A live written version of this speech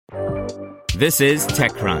This is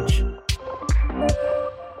TechCrunch.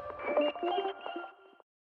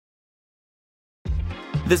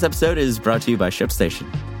 This episode is brought to you by ShipStation.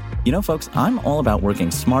 You know, folks, I'm all about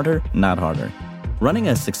working smarter, not harder. Running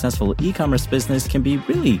a successful e-commerce business can be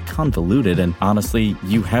really convoluted, and honestly,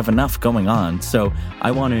 you have enough going on, so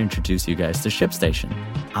I want to introduce you guys to ShipStation.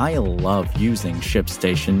 I love using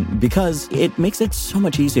ShipStation because it makes it so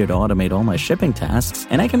much easier to automate all my shipping tasks,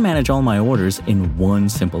 and I can manage all my orders in one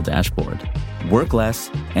simple dashboard. Work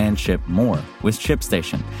less and ship more with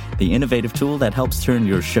ShipStation, the innovative tool that helps turn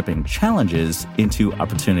your shipping challenges into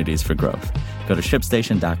opportunities for growth. Go to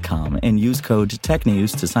ShipStation.com and use code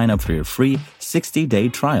TechNews to sign up for your free 60-day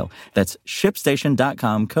trial. That's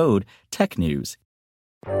ShipStation.com, code TechNews.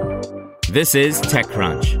 This is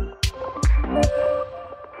TechCrunch.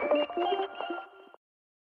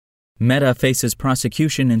 Meta faces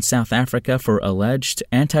prosecution in South Africa for alleged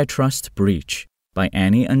antitrust breach by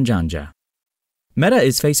Annie Njanja. Meta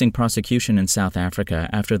is facing prosecution in South Africa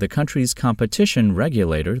after the country's competition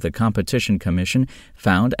regulator, the Competition Commission,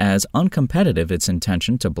 found as uncompetitive its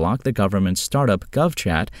intention to block the government's startup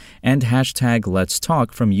GovChat and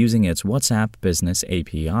 #Let'sTalk from using its WhatsApp Business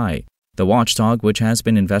API. The watchdog, which has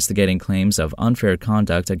been investigating claims of unfair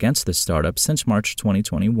conduct against the startup since March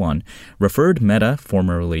 2021, referred Meta,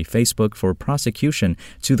 formerly Facebook, for prosecution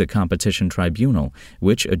to the Competition Tribunal,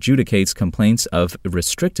 which adjudicates complaints of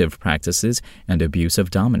restrictive practices and abuse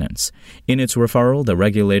of dominance. In its referral, the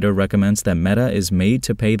regulator recommends that Meta is made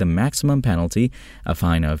to pay the maximum penalty, a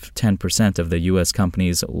fine of 10% of the U.S.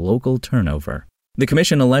 company's local turnover. The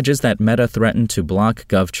commission alleges that Meta threatened to block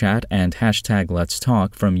GovChat and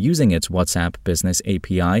 #Let'sTalk from using its WhatsApp Business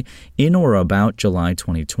API in or about July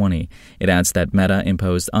 2020. It adds that Meta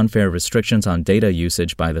imposed unfair restrictions on data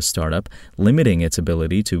usage by the startup, limiting its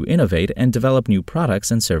ability to innovate and develop new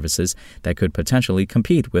products and services that could potentially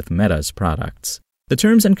compete with Meta's products. The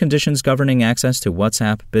terms and conditions governing access to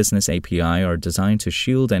WhatsApp Business API are designed to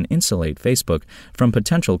shield and insulate Facebook from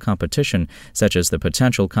potential competition, such as the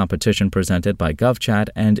potential competition presented by GovChat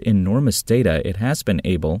and enormous data it has been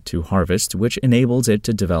able to harvest, which enables it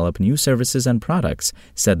to develop new services and products,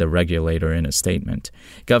 said the regulator in a statement.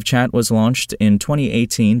 GovChat was launched in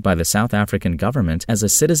 2018 by the South African government as a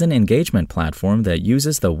citizen engagement platform that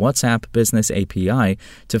uses the WhatsApp Business API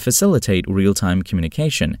to facilitate real-time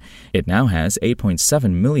communication. It now has 8.7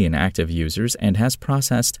 million active users and has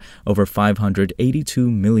processed over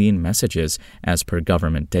 582 million messages as per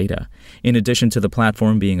government data. In addition to the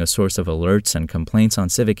platform being a source of alerts and complaints on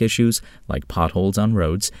civic issues like potholes on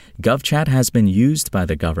roads, GovChat has been used by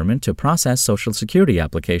the government to process Social Security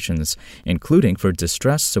applications, including for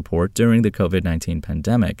distress support during the COVID-19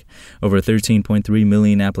 pandemic. Over 13.3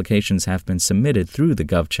 million applications have been submitted through the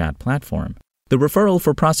GovChat platform. The referral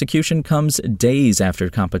for prosecution comes days after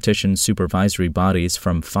competition supervisory bodies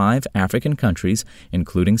from 5 African countries,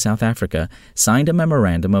 including South Africa, signed a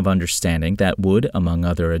memorandum of understanding that would, among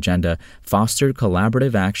other agenda, foster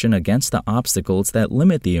collaborative action against the obstacles that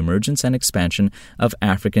limit the emergence and expansion of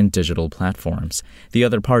African digital platforms. The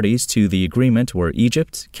other parties to the agreement were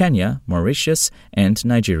Egypt, Kenya, Mauritius, and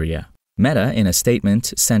Nigeria. Meta, in a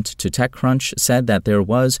statement sent to TechCrunch, said that there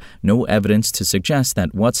was no evidence to suggest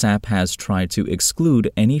that WhatsApp has tried to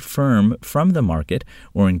exclude any firm from the market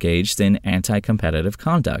or engaged in anti-competitive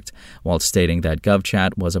conduct, while stating that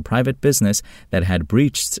GovChat was a private business that had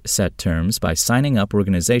breached set terms by signing up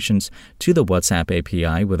organizations to the WhatsApp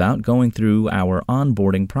API without going through our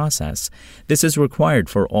onboarding process. This is required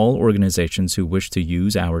for all organizations who wish to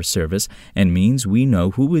use our service and means we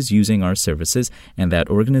know who is using our services and that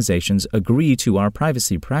organizations agree to our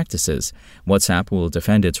privacy practices. WhatsApp will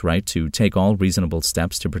defend its right to take all reasonable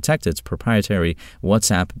steps to protect its proprietary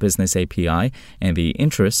WhatsApp Business API and the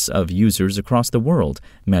interests of users across the world,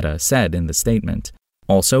 Meta said in the statement.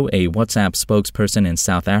 Also, a WhatsApp spokesperson in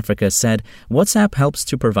South Africa said, WhatsApp helps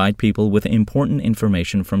to provide people with important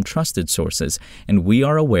information from trusted sources, and we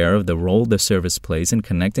are aware of the role the service plays in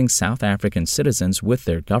connecting South African citizens with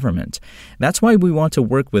their government. That's why we want to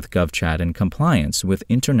work with GovChat in compliance with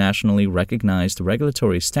internationally recognized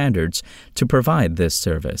regulatory standards to provide this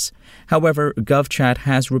service. However, GovChat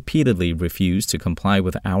has repeatedly refused to comply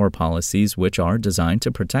with our policies, which are designed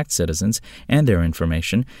to protect citizens and their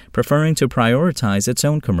information, preferring to prioritize its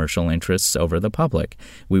own commercial interests over the public.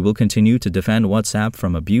 We will continue to defend WhatsApp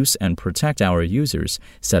from abuse and protect our users,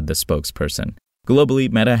 said the spokesperson.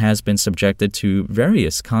 Globally, Meta has been subjected to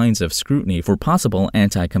various kinds of scrutiny for possible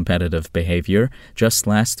anti-competitive behavior. Just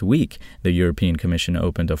last week, the European Commission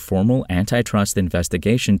opened a formal antitrust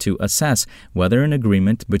investigation to assess whether an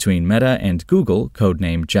agreement between Meta and Google,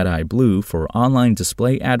 codenamed Jedi Blue for online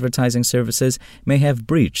display advertising services, may have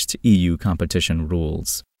breached EU competition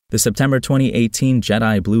rules. The September 2018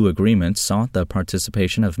 Jedi Blue agreement sought the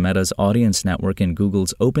participation of Meta's audience network in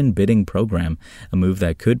Google's open bidding program, a move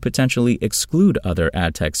that could potentially exclude other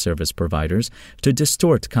ad tech service providers to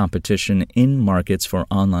distort competition in markets for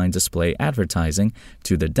online display advertising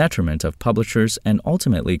to the detriment of publishers and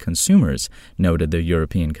ultimately consumers, noted the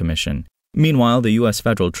European Commission. Meanwhile, the U.S.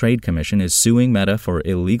 Federal Trade Commission is suing Meta for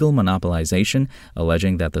illegal monopolization,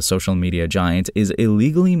 alleging that the social media giant is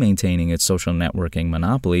illegally maintaining its social networking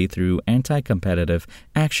monopoly through anti-competitive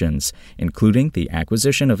actions, including the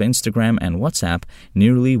acquisition of Instagram and WhatsApp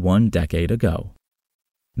nearly 1 decade ago.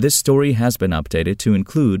 This story has been updated to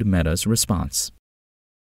include Meta's response.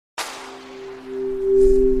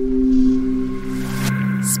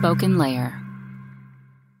 Spoken Layer.